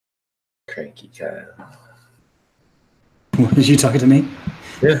Cranky Kyle. Was you talking to me?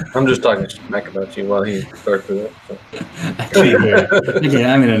 Yeah, I'm just talking smack about you while he starts with it. So. I can't hear you. Okay,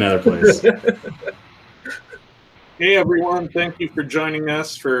 I'm in another place. Hey everyone, thank you for joining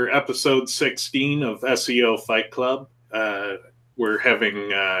us for episode 16 of SEO Fight Club. We're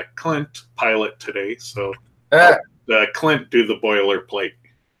having Clint pilot today, so Clint do the boilerplate.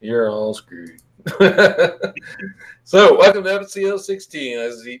 You're all screwed. So, welcome to SEO 16.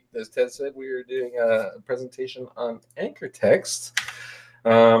 As Ted said, we are doing a presentation on anchor text.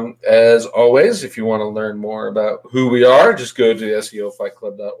 As always, if you want to learn more about who we are, just go to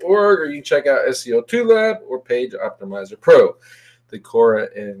SEOFightClub.org, or you can check out SEO 2 Lab or Page Optimizer Pro. The Cora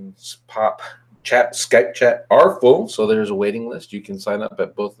and Pop chat, Skype chat are full, so there's a waiting list. You can sign up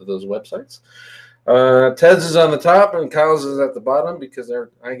at both of those websites. Ted's is on the top and Kyle's is at the bottom because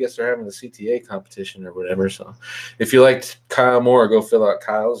I guess they're having a CTA competition or whatever. So if you liked Kyle more, go fill out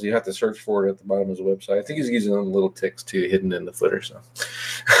Kyle's. You have to search for it at the bottom of the website. I think he's using little ticks too, hidden in the footer. So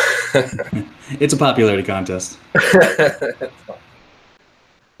it's a popularity contest.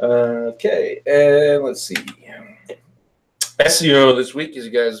 Okay, and let's see. SEO this week, as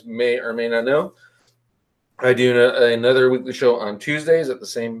you guys may or may not know, I do another weekly show on Tuesdays at the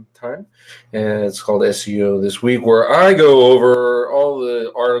same time, and it's called SEO This Week, where I go over all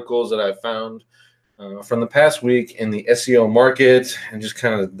the articles that I found from the past week in the SEO market and just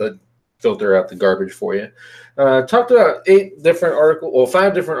kind of filter out the garbage for you. Talked about 5 different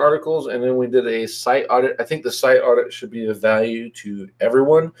articles, and then we did a site audit. I think the site audit should be of value to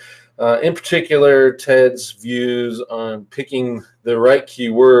everyone. In particular, Ted's views on picking the right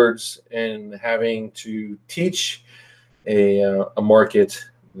keywords and having to teach a market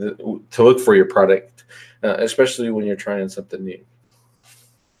to look for your product, especially when you're trying something new.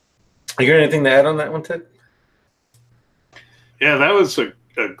 You got anything to add on that one, Ted? Yeah, that was a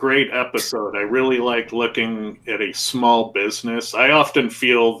great episode. I really like looking at a small business. I often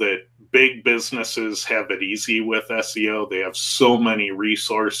feel that big businesses have it easy with SEO. They have so many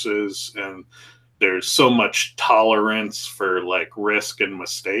resources and there's so much tolerance for like risk and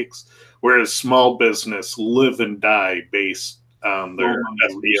mistakes, whereas small business live and die based on their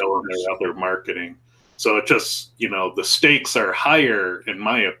SEO and their other marketing. So it just, the stakes are higher, in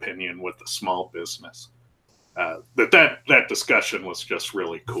my opinion, with the small business. That discussion was just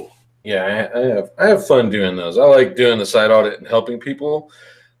really cool. Yeah, I have fun doing those. I like doing the site audit and helping people.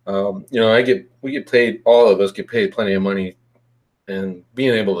 We get paid. All of us get paid plenty of money, and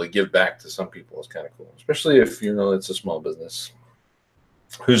being able to give back to some people is kind of cool, especially if it's a small business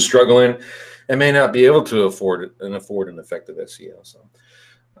who's struggling and may not be able to afford an effective SEO. So,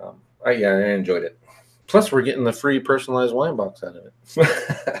 I enjoyed it. Plus, we're getting the free personalized wine box out of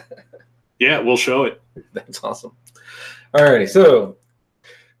it. Yeah, we'll show it. That's awesome. All righty, so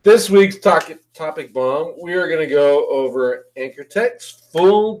this week's topic bomb, we are going to go over anchor text.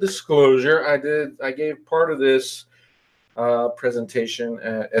 Full disclosure, I gave part of this presentation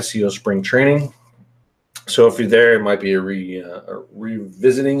at SEO Spring Training. So if you're there, it might be a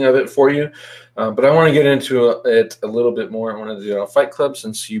revisiting of it for you. But I want to get into it a little bit more. I want to do it on Fight Club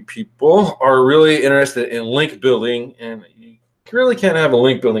since you people are really interested in link building, and you really can't have a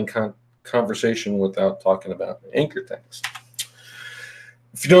link building conversation without talking about anchor text.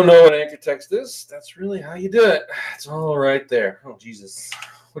 If you don't know what anchor text is, that's really how you do it. It's all right there. Oh, Jesus.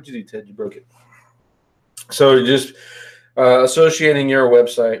 What'd you do, Ted? You broke it. So just associating your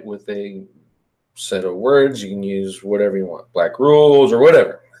website with a set of words. You can use whatever you want, black rules or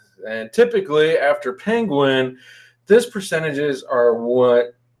whatever. And typically after Penguin, this percentages are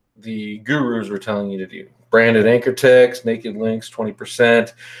what the gurus were telling you to do. Branded anchor text, naked links,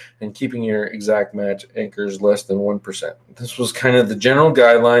 20%, and keeping your exact match anchors less than 1%. This was kind of the general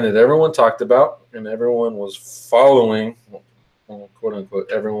guideline that everyone talked about and everyone was following, quote unquote,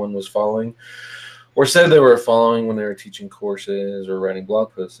 everyone was following, or said they were following when they were teaching courses or writing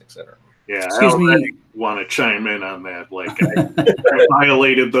blog posts, etc. Yeah, I already want to chime in on that. Like, I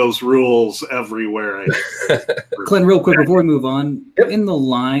violated those rules everywhere. Clint, real quick before we move on, in the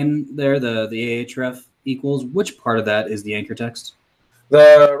line there, the ahref equals, which part of that is the anchor text?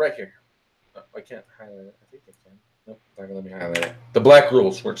 Right here. Oh, I can't highlight it. I think I can. Nope, not gonna let me highlight it. The black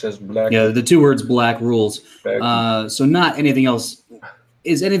rules, where it says black. Yeah, the 2 words black rules. So not anything else.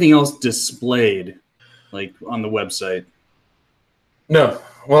 Is anything else displayed, like on the website? No.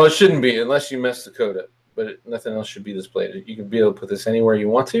 Well, it shouldn't be unless you mess the code up. But nothing else should be displayed. You can be able to put this anywhere you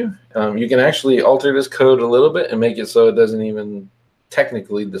want to. You can actually alter this code a little bit and make it so it doesn't even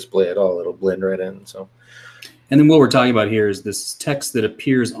technically display at all. It'll blend right in. So, and then what we're talking about here is this text that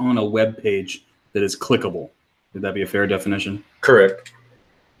appears on a web page that is clickable. Would that be a fair definition? Correct.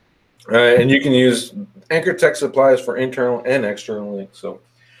 And you can use anchor text applies for internal and external links. So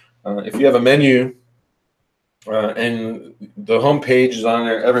if you have a menu and the home page is on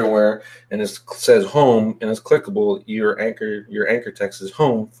there everywhere, and it says home and it's clickable, your anchor text is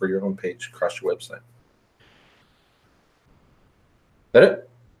home for your home page across your website. That it?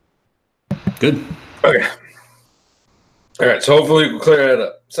 Good. Okay. All right. So hopefully we'll clear that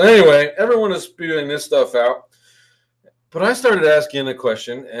up. So anyway, everyone is spewing this stuff out, but I started asking a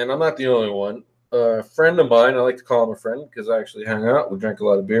question, and I'm not the only one. A friend of mine, I like to call him a friend because I actually hung out. We drank a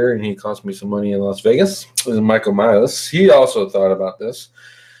lot of beer, and he cost me some money in Las Vegas. It was Michael Milas. He also thought about this,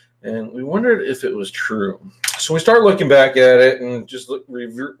 and we wondered if it was true. So we start looking back at it and just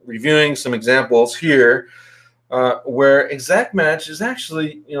reviewing some examples here where exact match is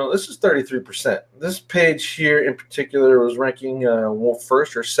actually, this is 33%. This page here in particular was ranking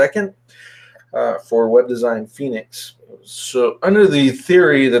first or second for Web Design Phoenix. So under the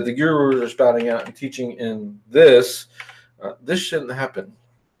theory that the gurus are spouting out and teaching in this, this shouldn't happen.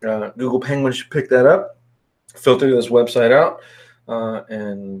 Google Penguin should pick that up, filter this website out,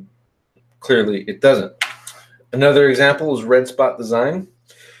 and clearly it doesn't. Another example is Red Spot Design.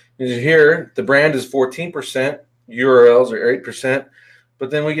 Here, the brand is 14%, URLs are 8%, but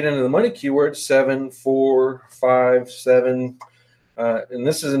then we get into the money keywords, 7, 4, 5, 7, and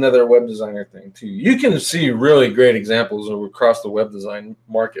this is another web designer thing too. You can see really great examples across the web design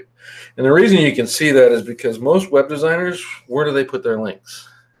market. And the reason you can see that is because most web designers, where do they put their links?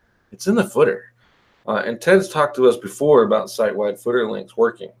 It's in the footer. And Ted's talked to us before about site-wide footer links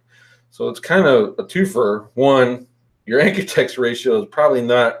working. So it's kind of a twofer. One, your anchor text ratio is probably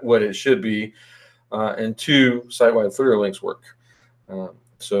not what it should be. And two, site-wide footer links work.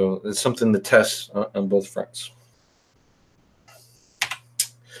 So it's something to test on both fronts.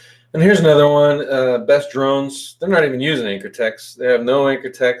 And here's another one, Best Drones. They're not even using anchor text. They have no anchor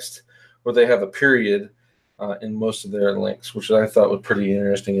text, or they have a period in most of their links, which I thought was pretty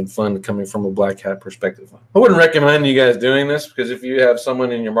interesting and fun coming from a black hat perspective. I wouldn't recommend you guys doing this because if you have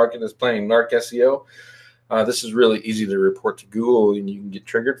someone in your market that's playing narc SEO, this is really easy to report to Google and you can get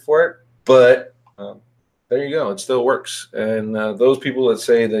triggered for it. But there you go. It still works. And those people that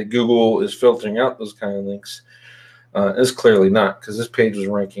say that Google is filtering out those kind of links, is clearly not, because this page was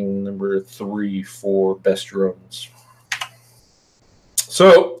ranking number 3 for best drones.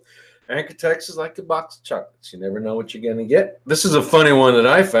 So anchor text is like a box of chocolates. You never know what you're going to get. This is a funny one that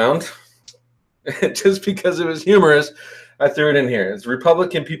I found. Just because it was humorous, I threw it in here. It's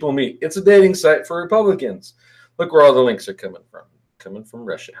Republican People Meet. It's a dating site for Republicans. Look where all the links are coming from. Coming from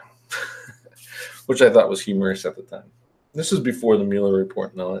Russia. Which I thought was humorous at the time. This is before the Mueller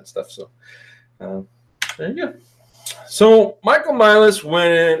report and all that stuff. So there you go. So Michael Milas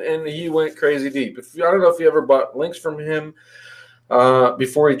went in and he went crazy deep. I don't know if you ever bought links from him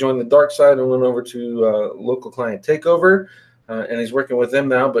before he joined the dark side and went over to Local Client Takeover, and he's working with them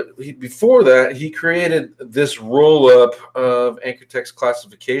now. But before that, he created this roll-up of anchor text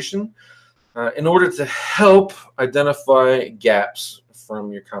classification in order to help identify gaps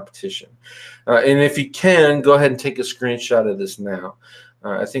from your competition. And if you can, go ahead and take a screenshot of this now.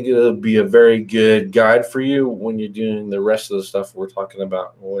 I think it'll be a very good guide for you when you're doing the rest of the stuff we're talking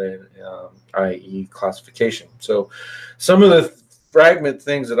about, i.e. classification. So some of the fragment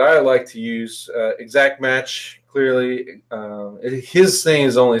things that I like to use, exact match, clearly. His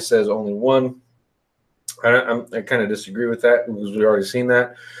thing only says only one. I kind of disagree with that because we've already seen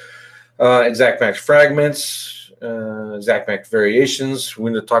that. Exact match fragments, exact match variations.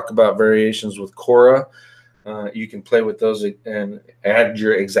 We're going to talk about variations with Cora. You can play with those and add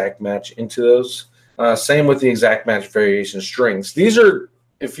your exact match into those. Same with the exact match variation strings. These are,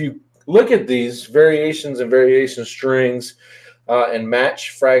 if you look at these variations and variation strings and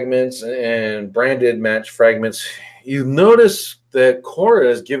match fragments and branded match fragments, you notice that Cora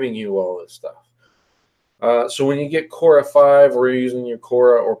is giving you all this stuff. So when you get Cora 5 or you're using your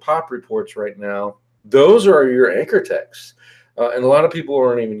Cora or POP reports right now, those are your anchor texts. And a lot of people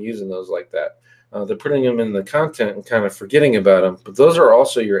aren't even using those like that. They're putting them in the content and kind of forgetting about them. But those are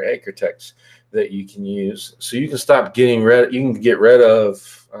also your anchor texts that you can use. So you can stop getting rid. You can get rid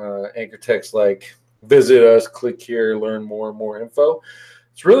of anchor texts like visit us, click here, learn more info.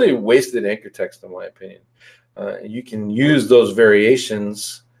 It's really wasted anchor text in my opinion. You can use those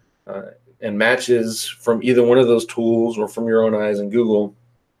variations and matches from either one of those tools or from your own eyes in Google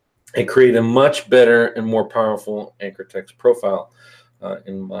and create a much better and more powerful anchor text profile,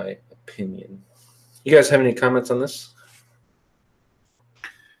 in my opinion. You guys have any comments on this?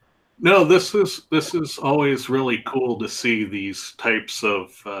 No, this is always really cool to see these types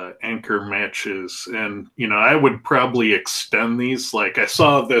of anchor matches, and I would probably extend these. Like I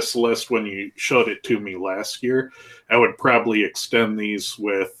saw this list when you showed it to me last year. I would probably extend these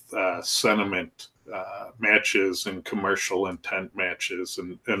with sentiment matches and commercial intent matches,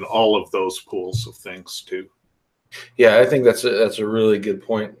 and all of those pools of things too. Yeah, I think that's a really good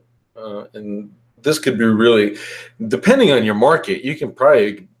point, and this could be really, depending on your market, you can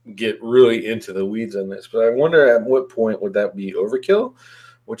probably get really into the weeds on this. But I wonder at what point would that be overkill,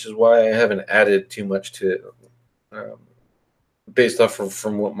 which is why I haven't added too much to it, based off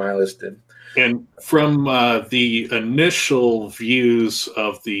from what my list did. And from the initial views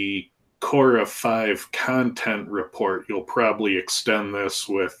of the Cora 5 content report, you'll probably extend this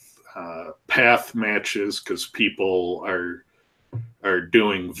with path matches, because people are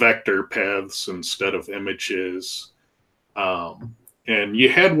doing vector paths instead of images. And you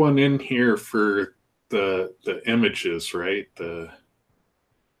had one in here for the images, right? Do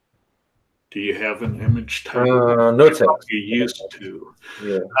you have an image type? No text. You used to.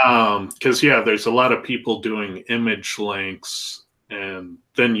 Yeah. Because there's a lot of people doing image links, and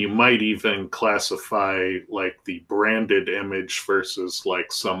then you might even classify like the branded image versus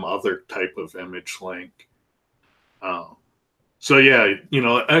like some other type of image link. So yeah,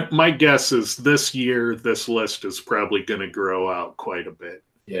 my guess is this year this list is probably going to grow out quite a bit.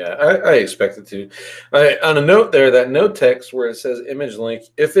 Yeah, I expect it to. On a note there, that note text where it says image link,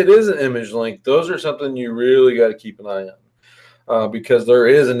 if it is an image link, those are something you really got to keep an eye on, because there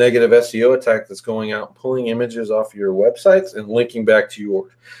is a negative SEO attack that's going out, pulling images off your websites and linking back to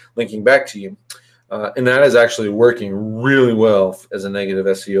you, and that is actually working really well as a negative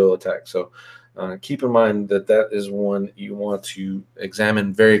SEO attack. So keep in mind that is one you want to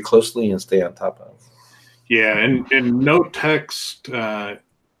examine very closely and stay on top of. Yeah, and no text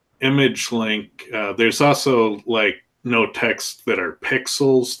image link. There's also like no text that are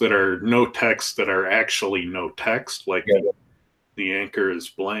pixels, that are no text that are actually no text, like the anchor is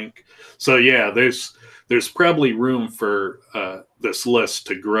blank. So yeah, there's probably room for this list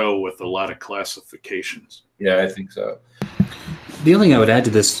to grow with a lot of classifications. Yeah, I think so. The only thing I would add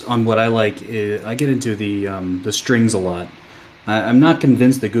to this on what I like is I get into the strings a lot. I'm not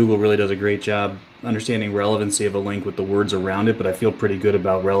convinced that Google really does a great job understanding relevancy of a link with the words around it, but I feel pretty good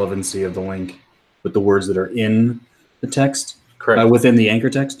about relevancy of the link with the words that are in the text, within the anchor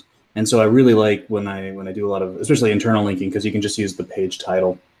text. And so I really like when I do a lot of, especially internal linking, because you can just use the page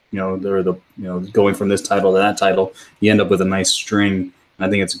title, going from this title to that title, you end up with a nice string. And I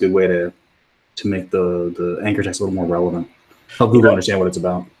think it's a good way to make the anchor text a little more relevant. Help Google understand what it's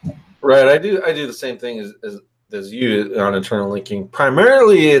about. Right. I do the same thing as you on internal linking.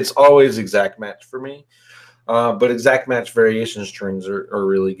 Primarily, it's always exact match for me. But exact match variation strings are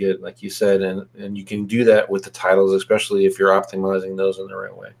really good, like you said, and you can do that with the titles, especially if you're optimizing those in the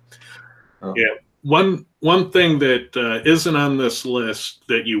right way. Yeah. One thing that isn't on this list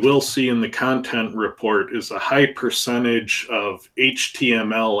that you will see in the content report is a high percentage of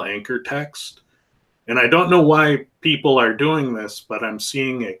HTML anchor text. And I don't know why people are doing this, but I'm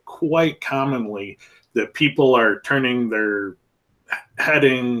seeing it quite commonly that people are turning their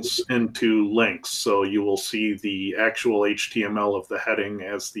headings into links. So you will see the actual HTML of the heading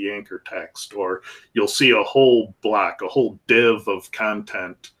as the anchor text, or you'll see a whole block, a whole div of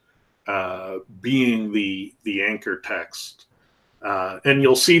content being the anchor text. And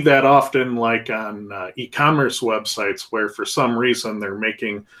you'll see that often like on e-commerce websites, where for some reason they're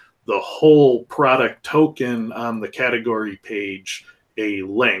making the whole product token on the category page a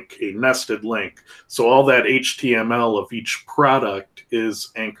link, a nested link. So all that HTML of each product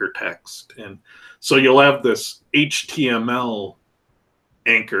is anchor text. And so you'll have this HTML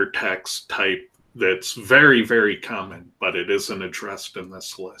anchor text type that's very, very common, but it isn't addressed in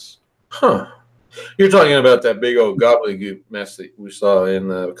this list. Huh. You're talking about that big old gobbledygook mess that we saw in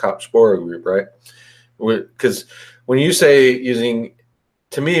the Copspora group, right? Because when you say using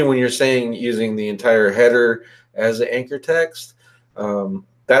the entire header as the anchor text,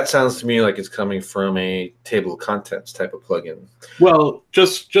 that sounds to me like it's coming from a table of contents type of plugin. Well,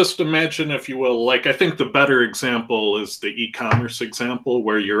 just imagine, if you will, like I think the better example is the e-commerce example,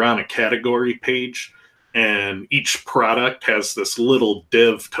 where you're on a category page and each product has this little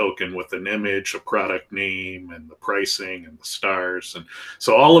div token with an image, a product name, and the pricing and the stars. And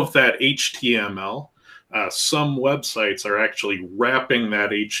so all of that HTML, some websites are actually wrapping that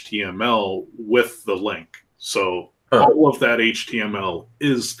HTML with the link. So all of that HTML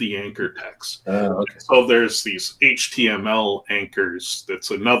is the anchor text. Okay. So there's these HTML anchors.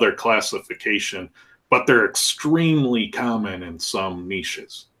 That's another classification, but they're extremely common in some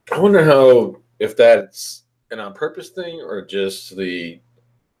niches. I wonder how, if that's an on-purpose thing or just the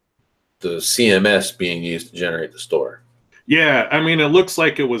CMS being used to generate the store. Yeah, I mean, it looks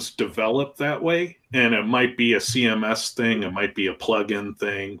like it was developed that way, and it might be a CMS thing, it might be a plugin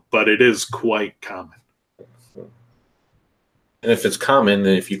thing, but it is quite common. And if it's common,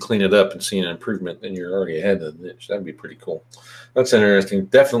 then if you clean it up and see an improvement, then you're already ahead of the niche. That'd be pretty cool. That's interesting.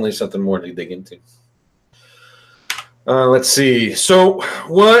 Definitely something more to dig into. Let's see. So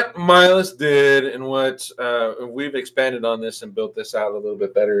what Milas did and what we've expanded on this and built this out a little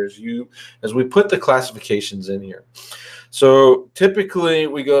bit better is as we put the classifications in here. So typically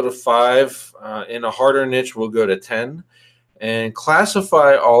we go to 5. In a harder niche, we'll go to 10 and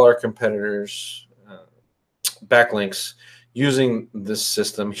classify all our competitors' backlinks using this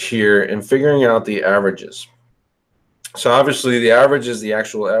system here and figuring out the averages. So obviously the average is the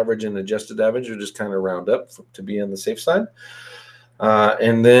actual average and adjusted average. You just kind of round up to be on the safe side.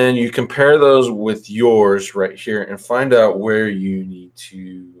 And then you compare those with yours right here and find out where you need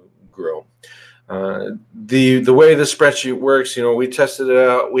to grow. The way the spreadsheet works, we tested it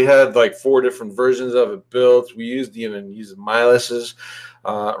out. We had like 4 different versions of it built. We used Milas's.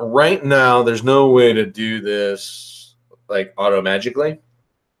 Right now, there's no way to do this like auto-magically.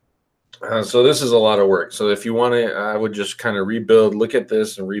 So this is a lot of work. So if you want to, I would just kind of look at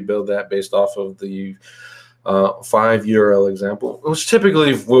this and rebuild that based off of the 5 URL example, which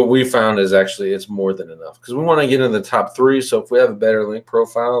typically what we found is actually it's more than enough because we want to get in the top 3. So if we have a better link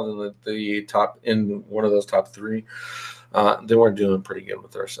profile than the top in one of those top 3, then we're doing pretty good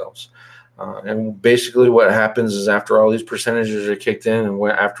with ourselves. And basically what happens is after all these percentages are kicked in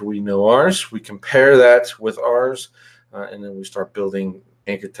and after we know ours, we compare that with ours, and then we start building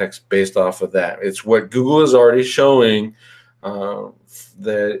anchor text based off of that. It's what Google is already showing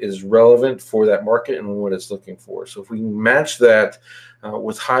that is relevant for that market and what it's looking for. So if we can match that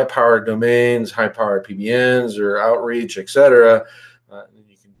with high-powered domains, high-powered PBNs or outreach, etc., then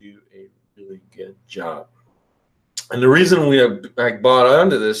you can do a really good job. And the reason we have bought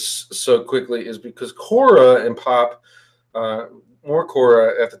onto this so quickly is because Cora and Pop, more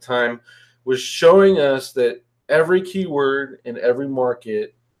Cora at the time, was showing us that every keyword in every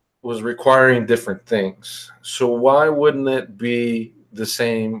market was requiring different things. So why wouldn't it be the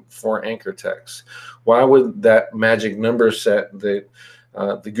same for anchor text? Why would that magic number set that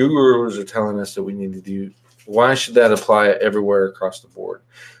the gurus are telling us that we need to do, why should that apply everywhere across the board?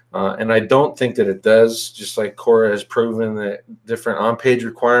 And I don't think that it does. Just like Cora has proven that different on-page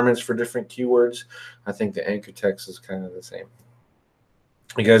requirements for different keywords, I think the anchor text is kind of the same.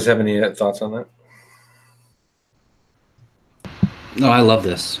 You guys have any thoughts on that? No, I love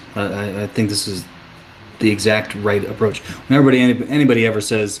this. I think this is the exact right approach. When anybody ever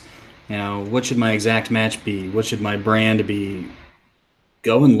says, what should my exact match be? What should my brand be?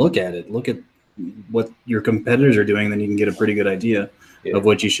 Go and look at it. Look at what your competitors are doing, then you can get a pretty good idea of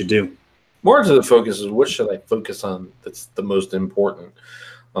what you should do. More to the focus is what should I focus on that's the most important.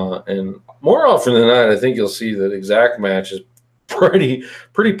 And more often than not, I think you'll see that exact match is pretty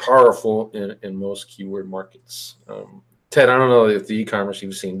powerful in most keyword markets. Ted, I don't know if the e-commerce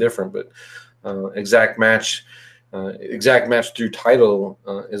you've seen different, but exact match through title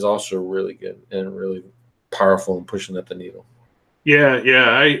is also really good and really powerful in pushing up the needle. Yeah.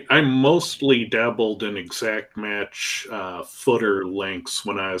 I mostly dabbled in exact match footer links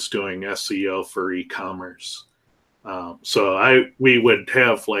when I was doing SEO for e-commerce. So we would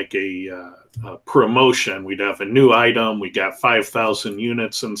have like a promotion. We'd have a new item. We got 5,000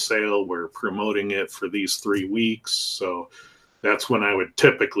 units in sale. We're promoting it for these 3 weeks. So that's when I would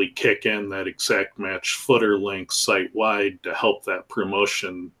typically kick in that exact match footer link site-wide to help that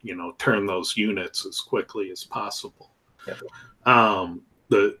promotion, turn those units as quickly as possible. Yeah.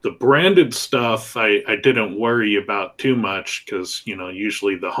 The branded stuff I didn't worry about too much because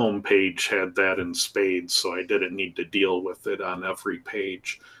usually the home page had that in spades, so I didn't need to deal with it on every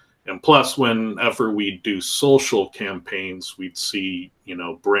page. And plus, whenever we do social campaigns, we'd see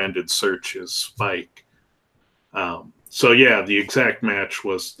branded searches spike. So yeah, the exact match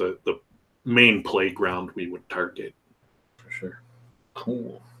was the main playground we would target. For sure.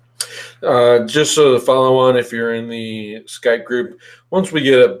 Cool. Just so to follow on, if you're in the Skype group, once we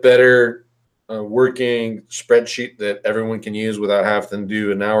get a better working spreadsheet that everyone can use without having to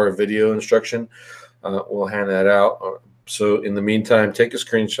do an hour of video instruction, we'll hand that out. So in the meantime, take a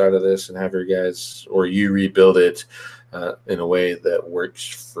screenshot of this and have your guys or you rebuild it in a way that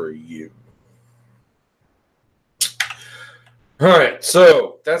works for you. All right,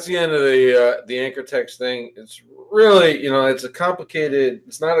 so that's the end of the anchor text thing. It's really, it's a complicated.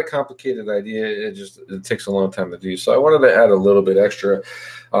 It's not a complicated idea. It takes a long time to do. So I wanted to add a little bit extra,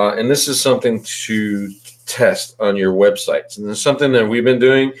 and this is something to test on your websites, and it's something that we've been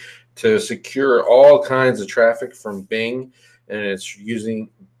doing to secure all kinds of traffic from Bing, and it's using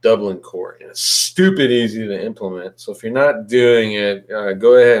Dublin Core. And it's stupid easy to implement. So if you're not doing it,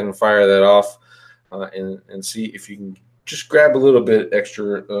 go ahead and fire that off, and see if you can just grab a little bit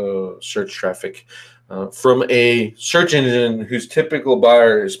extra search traffic from a search engine whose typical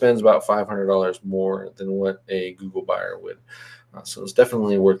buyer spends about $500 more than what a Google buyer would. So it's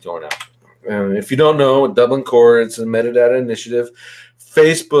definitely worth going out. And if you don't know, Dublin Core, it's a metadata initiative.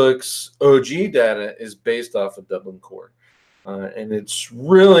 Facebook's OG data is based off of Dublin Core. And it's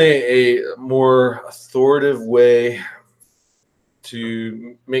really a more authoritative way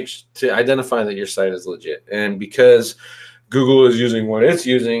to identify that your site is legit. And because Google is using what it's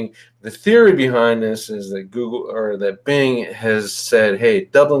using, the theory behind this is that that Bing has said, hey,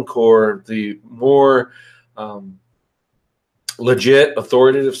 Dublin Core, the more legit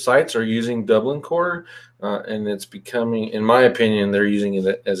authoritative sites are using Dublin Core, and it's becoming, in my opinion, they're using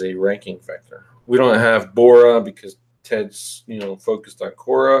it as a ranking factor. We don't have Bora because Ted's focused on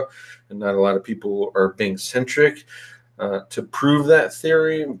Cora, and not a lot of people are Bing centric. To prove that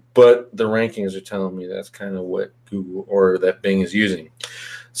theory, but the rankings are telling me that's kind of what Google or that Bing is using.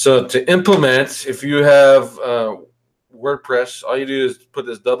 So to implement, if you have WordPress, all you do is put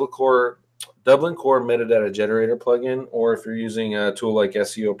this Dublin Core metadata generator plugin, or if you're using a tool like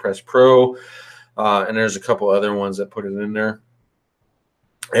SEO Press Pro, and there's a couple other ones that put it in there.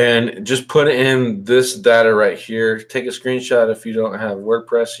 And just put in this data right here. Take a screenshot if you don't have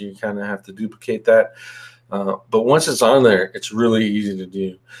WordPress. You kind of have to duplicate that. But once it's on there, it's really easy to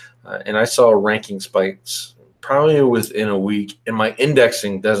do. And I saw ranking spikes probably within a week, and my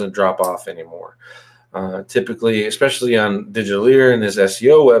indexing doesn't drop off anymore. Typically, especially on Digitaleer and this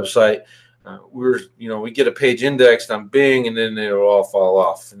SEO website, we get a page indexed on Bing, and then it'll all fall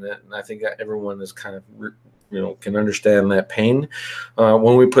off. And I think that everyone is kind of can understand that pain.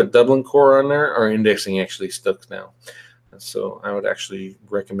 When we put Dublin Core on there, our indexing actually sticks now. So I would actually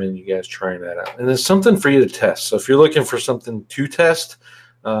recommend you guys trying that out. And it's something for you to test. So if you're looking for something to test,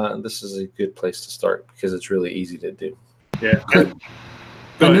 this is a good place to start because it's really easy to do. Yeah.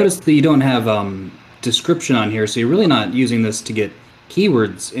 I noticed that you don't have description on here, so you're really not using this to get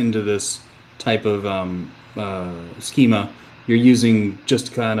keywords into this type of schema. You're using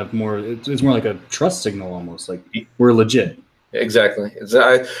just kind of more, it's more like a trust signal almost, like we're legit. Exactly.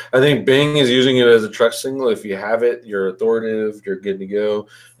 I think Bing is using it as a trust signal. If you have it, you're authoritative, you're good to go,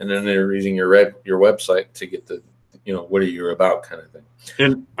 and then they're using your website to get the, what are you about kind of thing.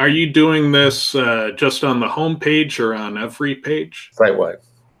 And are you doing this just on the home page or on every page? Site-wide.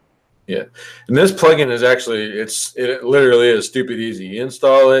 Yeah. And this plugin is actually, it literally is stupid easy. You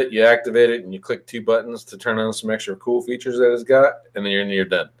install it, you activate it, and you click 2 buttons to turn on some extra cool features that it's got, and then you're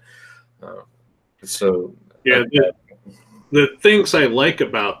done. So yeah. The things I like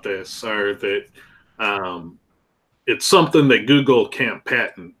about this are that it's something that Google can't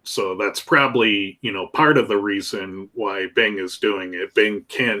patent. So that's probably, part of the reason why Bing is doing it. Bing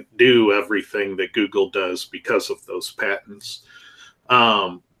can't do everything that Google does because of those patents.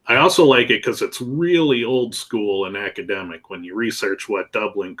 I also like it because it's really old school and academic. When you research what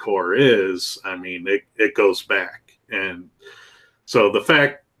Dublin Core is, I mean, it goes back. And so the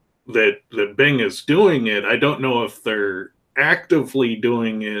fact that Bing is doing it, I don't know if they're actively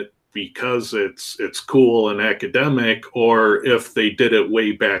doing it because it's cool and academic, or if they did it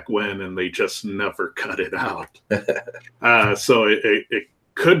way back when and they just never cut it out. So it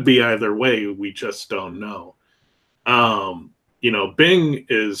could be either way. We just don't know. Bing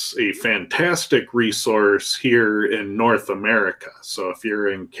is a fantastic resource here in North America. So if you're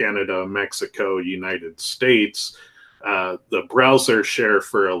in Canada, Mexico, United States, the browser share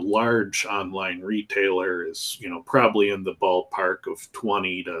for a large online retailer is, probably in the ballpark of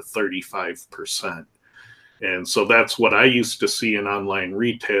 20 to 35%. And so that's what I used to see in online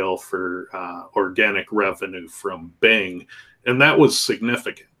retail for organic revenue from Bing. And that was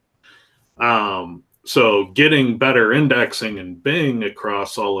significant. So getting better indexing in Bing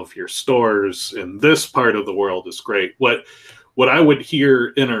across all of your stores in this part of the world is great. What I would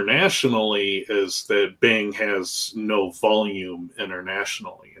hear internationally is that Bing has no volume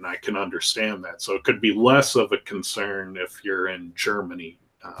internationally, and I can understand that. So it could be less of a concern if you're in Germany,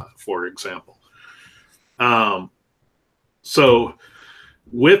 for example. So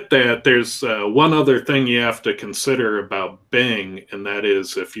With that, there's one other thing you have to consider about Bing, and that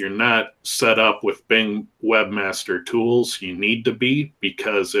is if you're not set up with Bing Webmaster Tools, you need to be,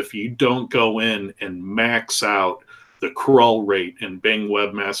 because if you don't go in and max out the crawl rate in Bing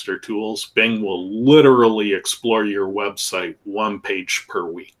Webmaster Tools, Bing will literally explore your website 1 page per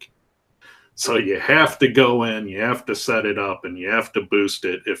week. So you have to go in, you have to set it up, and you have to boost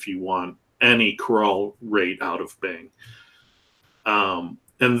it if you want any crawl rate out of Bing.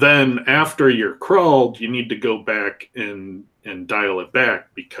 And then after you're crawled, you need to go back and dial it back,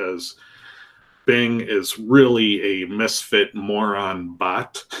 because Bing is really a misfit moron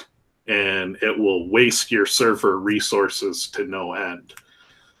bot, and it will waste your server resources to no end.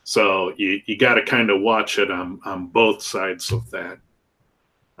 So you got to kind of watch it on both sides of that.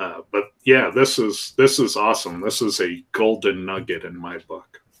 But yeah, this is awesome. This is a golden nugget in my book.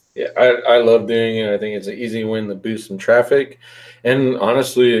 Yeah, I love doing it. I think it's an easy win to boost some traffic. And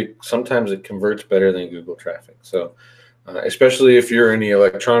honestly, sometimes it converts better than Google traffic. So especially if you're in the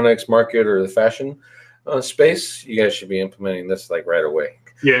electronics market or the fashion space, you guys should be implementing this like right away.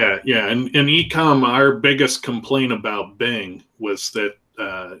 Yeah. And in e-com, our biggest complaint about Bing was that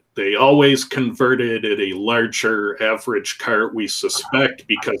they always converted at a larger average cart, we suspect,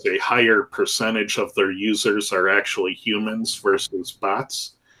 because a higher percentage of their users are actually humans versus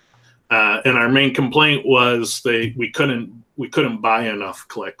bots. And our main complaint was we couldn't buy enough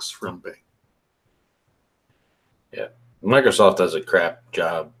clicks from Bing. Yeah, Microsoft does a crap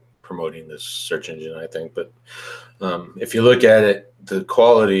job promoting this search engine, I think. But if you look at it, the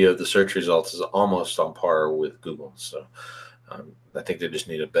quality of the search results is almost on par with Google. So I think they just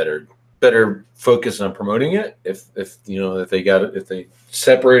need a better focus on promoting it. If they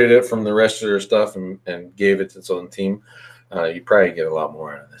separated it from the rest of their stuff and gave it its own team, you'd probably get a lot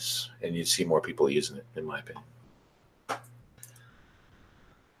more out of this, and you'd see more people using it, in my opinion.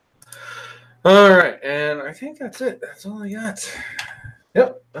 All right, and I think that's it. That's all I got.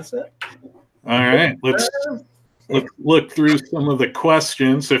 Yep, that's it. All right, let's look through some of the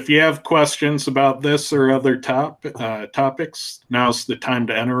questions. If you have questions about this or other topics, now's the time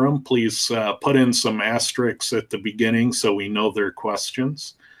to enter them. Please put in some asterisks at the beginning so we know they're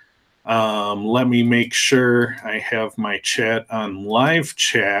questions. Let me make sure I have my chat on live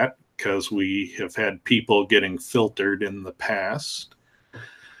chat, because we have had people getting filtered in the past.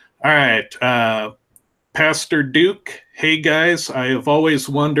 All right. Pastor Duke, hey guys, I have always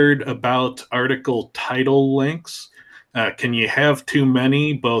wondered about article title links. Can you have too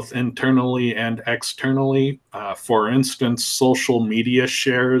many, both internally and externally? For instance, social media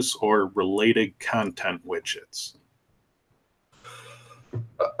shares or related content widgets.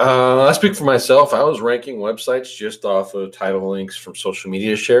 I speak for myself. I was ranking websites just off of title links from social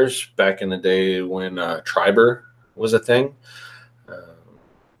media shares back in the day when Triber was a thing.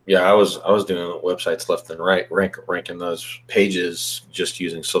 Yeah, I was doing websites left and right, ranking those pages just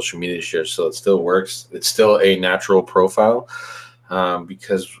using social media shares. So it still works. It's still a natural profile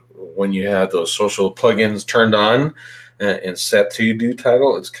because when you have those social plugins turned on and set to do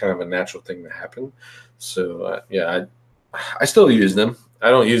title, it's kind of a natural thing to happen. So yeah, I still use them. I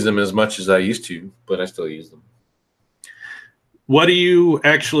don't use them as much as I used to, but I still use them. What do you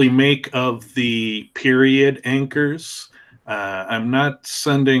actually make of the period anchors? I'm not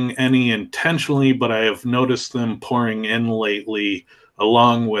sending any intentionally, but I have noticed them pouring in lately,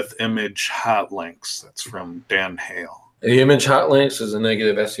 along with image hot links. That's from Dan Hale. The image hot links is a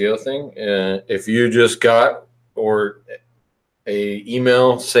negative SEO thing. If you just got a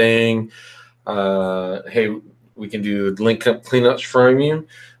email saying, hey, we can do link cleanups from you,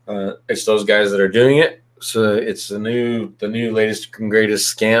 it's those guys that are doing it. So it's the new latest and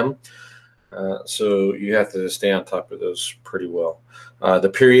greatest scam. So you have to stay on top of those pretty well. The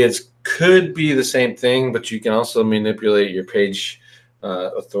periods could be the same thing, but you can also manipulate your page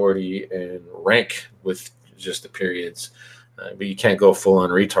authority and rank with just the periods. But you can't go full on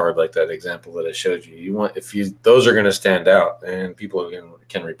retard like that example that I showed you. Those are going to stand out, and people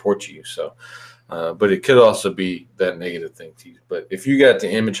can report you. So, but it could also be that negative thing to you. But if you got the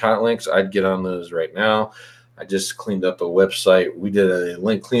image hot links, I'd get on those right now. I just cleaned up a website. We did a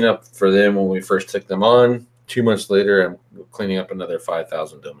link cleanup for them when we first took them on. 2 months later, I'm cleaning up another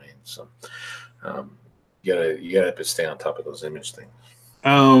 5,000 domains. So you gotta stay on top of those image things.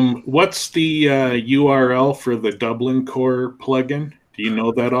 What's the URL for the Dublin Core plugin? Do you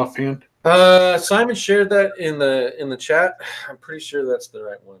know that offhand? Simon shared that in the chat. I'm pretty sure that's the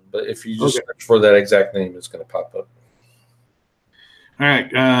right one. But if you just search for that exact name, it's going to pop up. All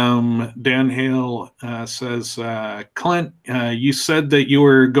right. Dan Hale says, Clint, you said that you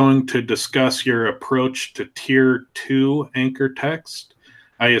were going to discuss your approach to Tier 2 anchor text.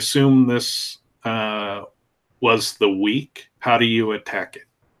 I assume this was the week. How do you attack it?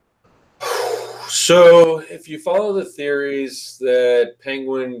 So if you follow the theories that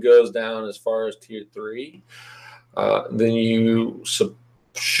Penguin goes down as far as tier 3, then you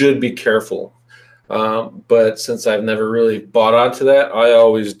should be careful. But since I've never really bought onto that, I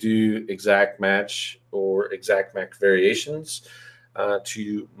always do exact match or exact match variations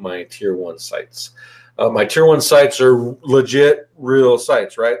to my tier 1 sites. My tier 1 sites are legit real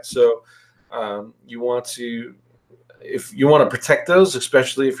sites, right? So you want to, if you want to protect those,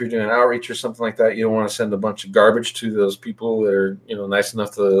 especially if you're doing outreach or something like that, you don't want to send a bunch of garbage to those people that are, nice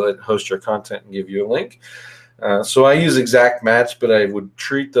enough to host your content and give you a link. So I use exact match, but I would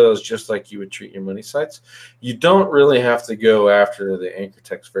treat those just like you would treat your money sites. You don't really have to go after the anchor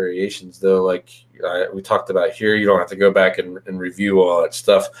text variations, though. Like we talked about here, you don't have to go back and review all that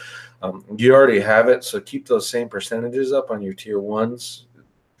stuff. You already have it, so keep those same percentages up on your tier 1s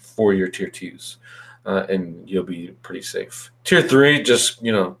for your tier 2s, and you'll be pretty safe. Tier 3, just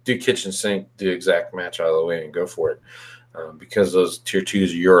do kitchen sink, do exact match out of the way, and go for it, because those tier 2s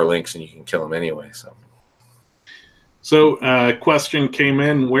are your links, and you can kill them anyway. So a question came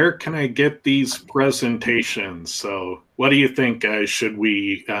in, where can I get these presentations? So what do you think, guys? Should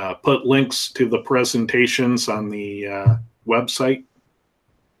we put links to the presentations on the website?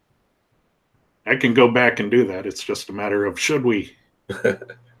 I can go back and do that. It's just a matter of should we. I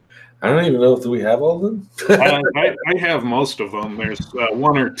don't even know if we have all of them. I have most of them. There's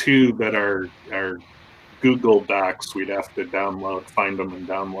one or two that are Google Docs. We'd have to find them and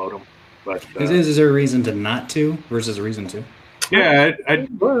download them. But is there a reason to not to versus a reason to? Yeah,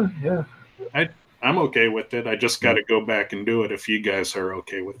 I'm okay with it. I just got to go back and do it if you guys are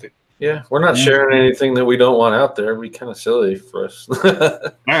okay with it. Yeah, we're not sharing anything that we don't want out there. It'd be kind of silly for us.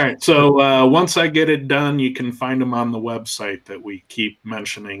 All right. So once I get it done, you can find them on the website that we keep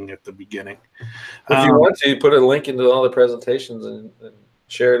mentioning at the beginning. If you want to, put a link into all the presentations and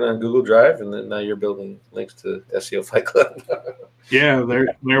share it on Google Drive, and then now you're building links to SEO Fight Club. Yeah,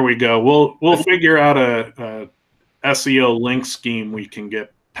 there we go. We'll figure out a SEO link scheme we can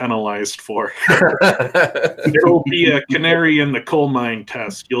get penalized for. There will be a canary in the coal mine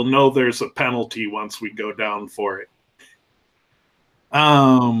test. You'll know there's a penalty once we go down for it.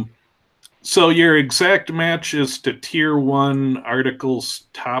 So your exact match is to tier 1 articles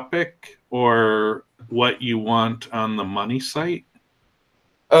topic, or what you want on the money site?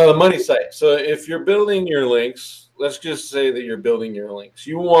 The money site. So if you're building your links, let's just say that you're building your links.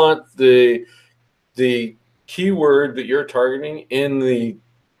 You want the keyword that you're targeting in the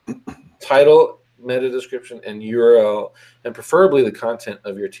title, meta description, and URL, and preferably the content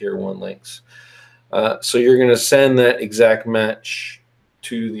of your tier 1 links. So you're going to send that exact match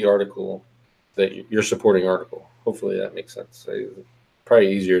to the article that your supporting article. Hopefully that makes sense.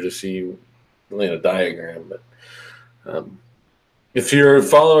 Probably easier to see in a diagram, but if you're a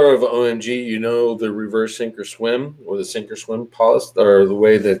follower of OMG, you know the reverse sink or swim, or the sink or swim policy, or the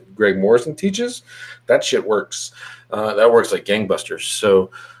way that Greg Morrison teaches. That shit works. That works like gangbusters. So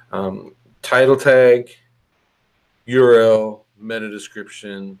title tag, URL, meta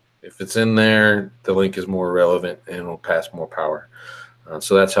description. If it's in there, the link is more relevant and will pass more power.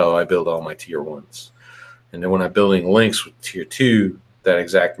 So that's how I build all my tier 1s. And then when I'm building links with tier 2, that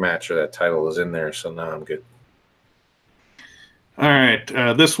exact match or that title is in there. So now I'm good. All right.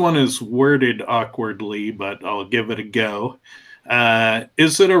 This one is worded awkwardly, but I'll give it a go.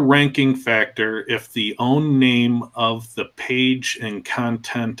 Is it a ranking factor if the own name of the page and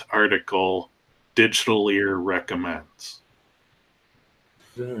content article Digital Ear recommends?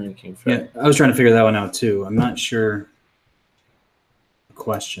 Yeah, I was trying to figure that one out too. I'm not sure.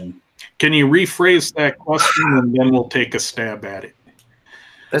 Question. Can you rephrase that question, and then we'll take a stab at it?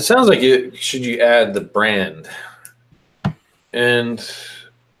 It sounds like should you add the brand? And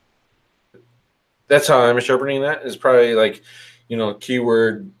that's how I'm interpreting that, is probably like,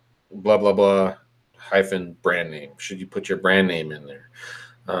 keyword, blah, blah, blah, hyphen brand name. Should you put your brand name in there?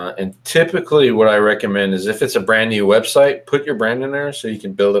 And typically what I recommend is if it's a brand new website, put your brand in there so you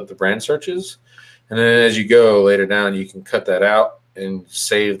can build up the brand searches. And then as you go later down, you can cut that out and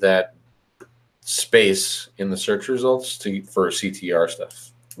save that space in the search results for CTR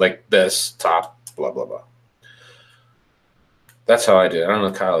stuff, like best, top, blah, blah, blah. That's how I do it. I don't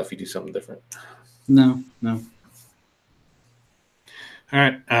know, Kyle, if you do something different. No. All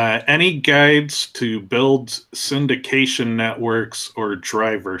right. Any guides to build syndication networks or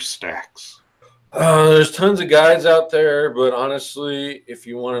driver stacks? There's tons of guides out there, but honestly, if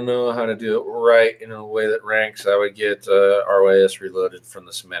you want to know how to do it right in a way that ranks, I would get RYS Reloaded from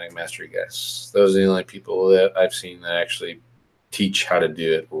the Semantic Mastery guys. Those are the only people that I've seen that actually teach how to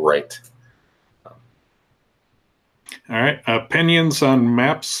do it right. All right. Opinions on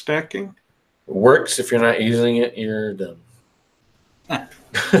map stacking? Works. If you're not using it, you're done.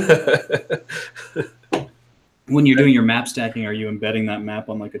 When you're doing your map stacking, are you embedding that map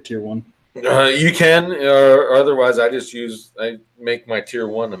on like a tier 1? You can, or otherwise I make my tier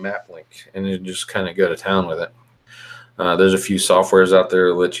 1 a map link, and you just kind of go to town with it. There's a few softwares out there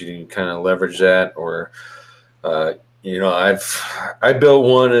that let you kind of leverage that, or I built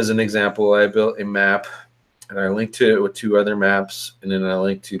one as an example. I built a map, and I linked to it with 2 other maps, and then I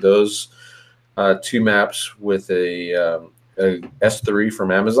linked to those 2 maps with a S3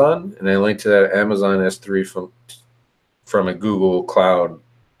 from Amazon, and I linked to that Amazon S3 from a Google Cloud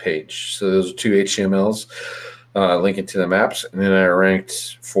page. So those are 2 HTMLs linking to the maps, and then I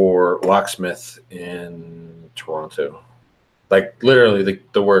ranked for locksmith in Toronto, like literally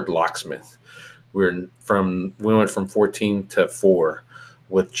the word locksmith. We went from 14 to 4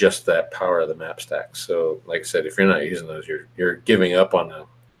 with just that power of the map stack. So like I said, if you're not using those, you're giving up on them.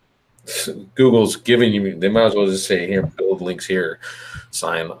 Google's giving you, they might as well just say, here, build links here,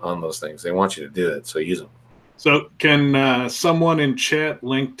 sign on those things. They want you to do it, so use them. So can someone in chat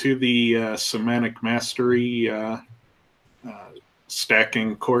link to the semantic mastery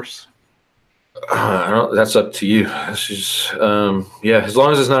stacking course? That's up to you. This is, yeah, as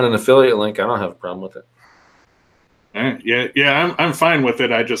long as it's not an affiliate link, I don't have a problem with it. Yeah, I'm fine with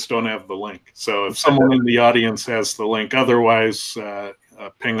it. I just don't have the link. So if someone in the audience has the link, otherwise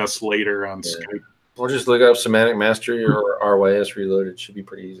ping us later on Skype. Or just look up semantic mastery or RYS reloaded. It should be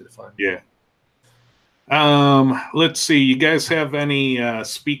pretty easy to find. Yeah. Let's see. You guys have any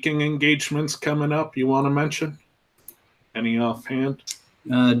speaking engagements coming up you want to mention? Any offhand?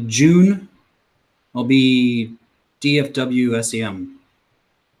 June, I'll be DFW SEM.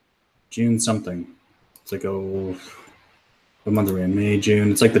 June something. It's like what month are we in? May,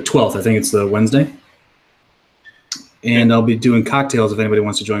 June. It's like the 12th. I think it's the Wednesday. And I'll be doing cocktails if anybody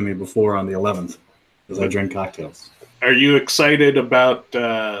wants to join me before on the 11th, because I drink cocktails. Are you excited about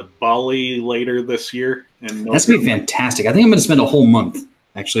Bali later this year? That's going to be fantastic. I think I'm going to spend a whole month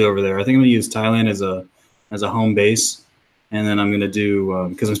actually over there. I think I'm going to use Thailand as a home base. And then I'm going to do,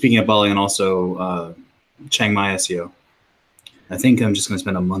 because I'm speaking at Bali and also Chiang Mai SEO. I think I'm just going to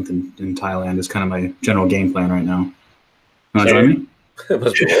spend a month in Thailand is kind of my general game plan right now. Want to join me? I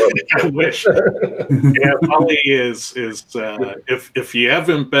wish. Yeah, Bali is if you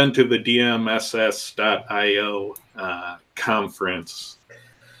haven't been to the DMSS.io conference,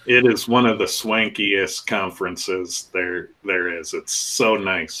 it is one of the swankiest conferences there is. It's so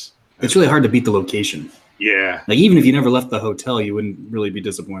nice. It's really hard to beat the location. Yeah. Like even if you never left the hotel, you wouldn't really be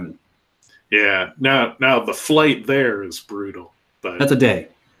disappointed. Yeah. Now the flight there is brutal. But that's a day.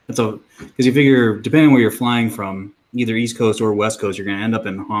 Because you figure depending on where you're flying from, either East Coast or West Coast, you're going to end up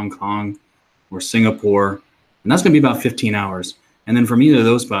in Hong Kong or Singapore, and that's going to be about 15 hours. And then from either of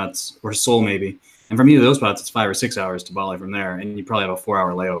those spots, or Seoul maybe, and from either of those spots, it's 5 or 6 hours to Bali from there, and you probably have a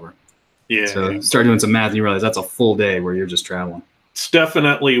 4-hour layover. Yeah. So start doing some math, and you realize that's a full day where you're just traveling. It's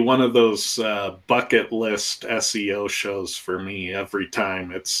definitely one of those bucket list SEO shows for me. Every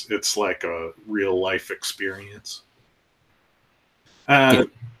time, it's like a real life experience.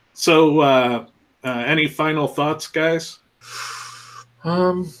 So. Any final thoughts, guys?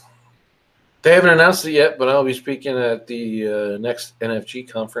 They haven't announced it yet, but I'll be speaking at the next NFG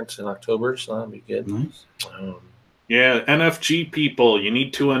conference in October, so that'll be good. Nice. Yeah, NFG people, you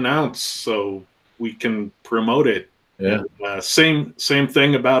need to announce so we can promote it. Yeah. Same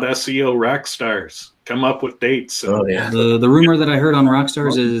thing about SEO Rockstars. Come up with dates. Oh yeah. The rumor that I heard on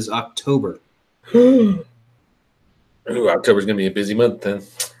Rockstars is October. Ooh, October's gonna be a busy month then.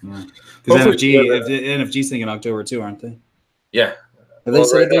 Yeah. Because NFG's thinking October too, aren't they? Yeah. Have they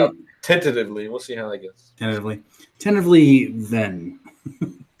said that? Tentatively. We'll see how that goes. Tentatively then.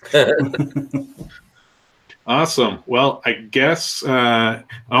 Awesome. Well, I guess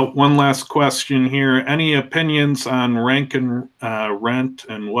one last question here. Any opinions on rank and rent,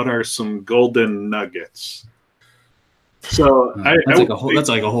 and what are some golden nuggets? So that's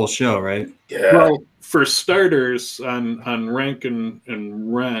like a whole show, right? Yeah. Well, for starters, on rank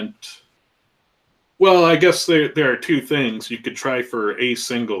and rent, well, I guess there are 2 things. You could try for a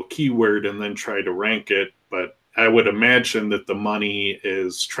single keyword and then try to rank it, but I would imagine that the money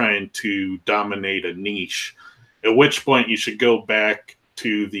is trying to dominate a niche, at which point you should go back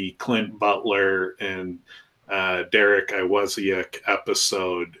to the Clint Butler and Derek Iwasiak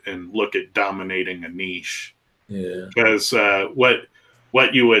episode and look at dominating a niche. Yeah. Because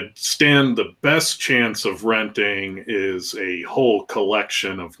what you would stand the best chance of renting is a whole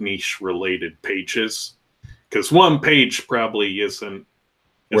collection of niche-related pages. because one page probably isn't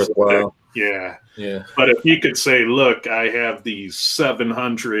worthwhile. Yeah. Yeah. But if you could say, look, I have these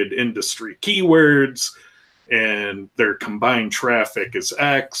 700 industry keywords and their combined traffic is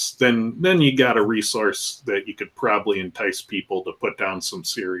X, then you got a resource that you could probably entice people to put down some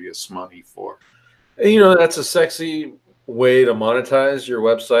serious money for. And, you know, that's a sexy way to monetize your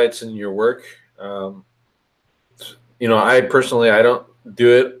websites and your work. You know, I personally, I don't do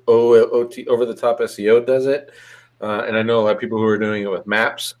it. OT, over the top SEO does it. And I know a lot of people who are doing it with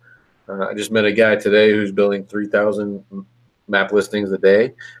maps. I just met a guy today who's building 3,000 map listings a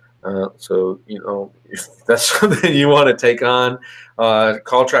day. So, you know, if that's something you want to take on,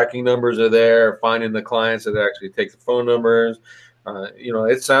 call tracking numbers are there, finding the clients that actually take the phone numbers. You know,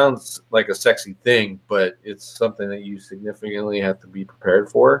 it sounds like a sexy thing, but it's something that you significantly have to be prepared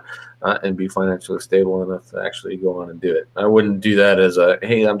for and be financially stable enough to actually go on and do it. I wouldn't do that as a,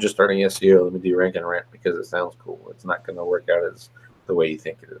 hey, I'm just starting SEO, let me do rank and rent because it sounds cool. It's not going to work out as the way you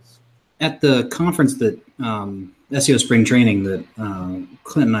think it is. At the conference that SEO Spring Training that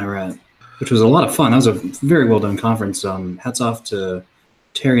Clint and I were at, which was a lot of fun. That was a very well done conference. Hats off to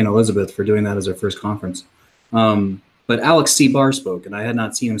Terry and Elizabeth for doing that as their first conference. But Alex C. Barr spoke, and I had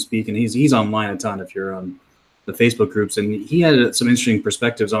not seen him speak, and he's online a ton if you're on the Facebook groups, and he had some interesting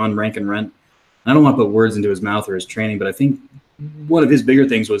perspectives on rank and rent. I don't want to put words into his mouth or his training, but I think one of his bigger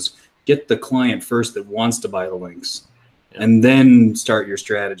things was get the client first that wants to buy the links, and then start your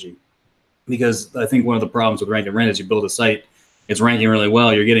strategy. Because I think one of the problems with rank and rent is you build a site, it's ranking really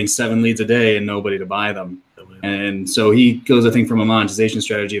well, you're getting 7 leads a day and nobody to buy them. And so he goes, I think, from a monetization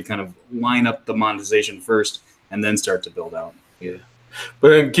strategy of kind of line up the monetization first and then start to build out. Yeah.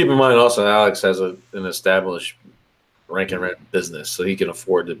 But keep in mind also, Alex has an established rank and rent business, so he can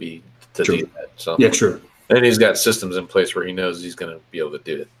afford to do that. So yeah, true. And he's got systems in place where he knows he's going to be able to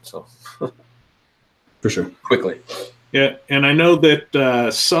do it. So for sure. Quickly. Yeah, and I know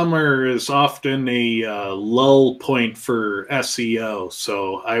that summer is often a lull point for SEO,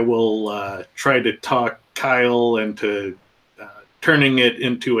 so I will try to talk Kyle into turning it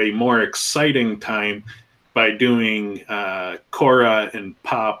into a more exciting time by doing Cora and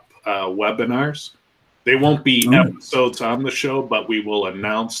Pop webinars. They won't be episodes on the show, but we will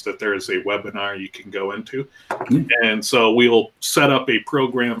announce that there is a webinar you can go into. And so we'll set up a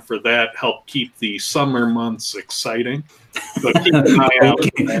program for that, help keep the summer months exciting. So keep an eye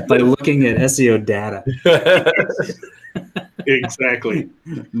out by looking at SEO data. Exactly.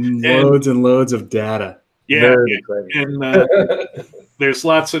 Loads and loads of data. Yeah, and there's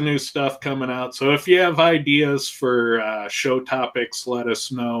lots of new stuff coming out. So if you have ideas for show topics, let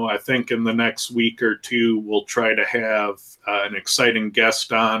us know. I think in the next week or two, we'll try to have an exciting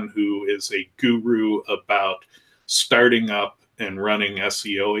guest on who is a guru about starting up and running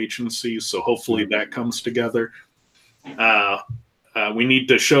SEO agencies. So hopefully that comes together. We need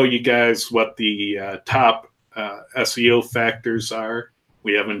to show you guys what the top SEO factors are.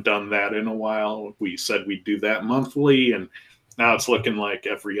 We haven't done that in a while. We said we'd do that monthly, and now it's looking like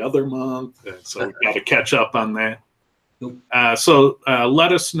every other month. And so we've got to catch up on that. So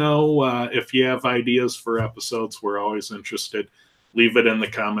let us know if you have ideas for episodes. We're always interested. Leave it in the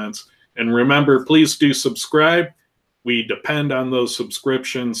comments. And remember, please do subscribe. We depend on those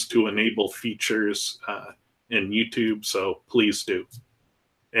subscriptions to enable features in YouTube, so please do.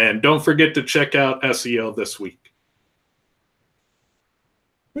 And don't forget to check out SEO this week.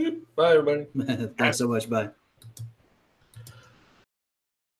 Bye, everybody. Thanks so much. Bye.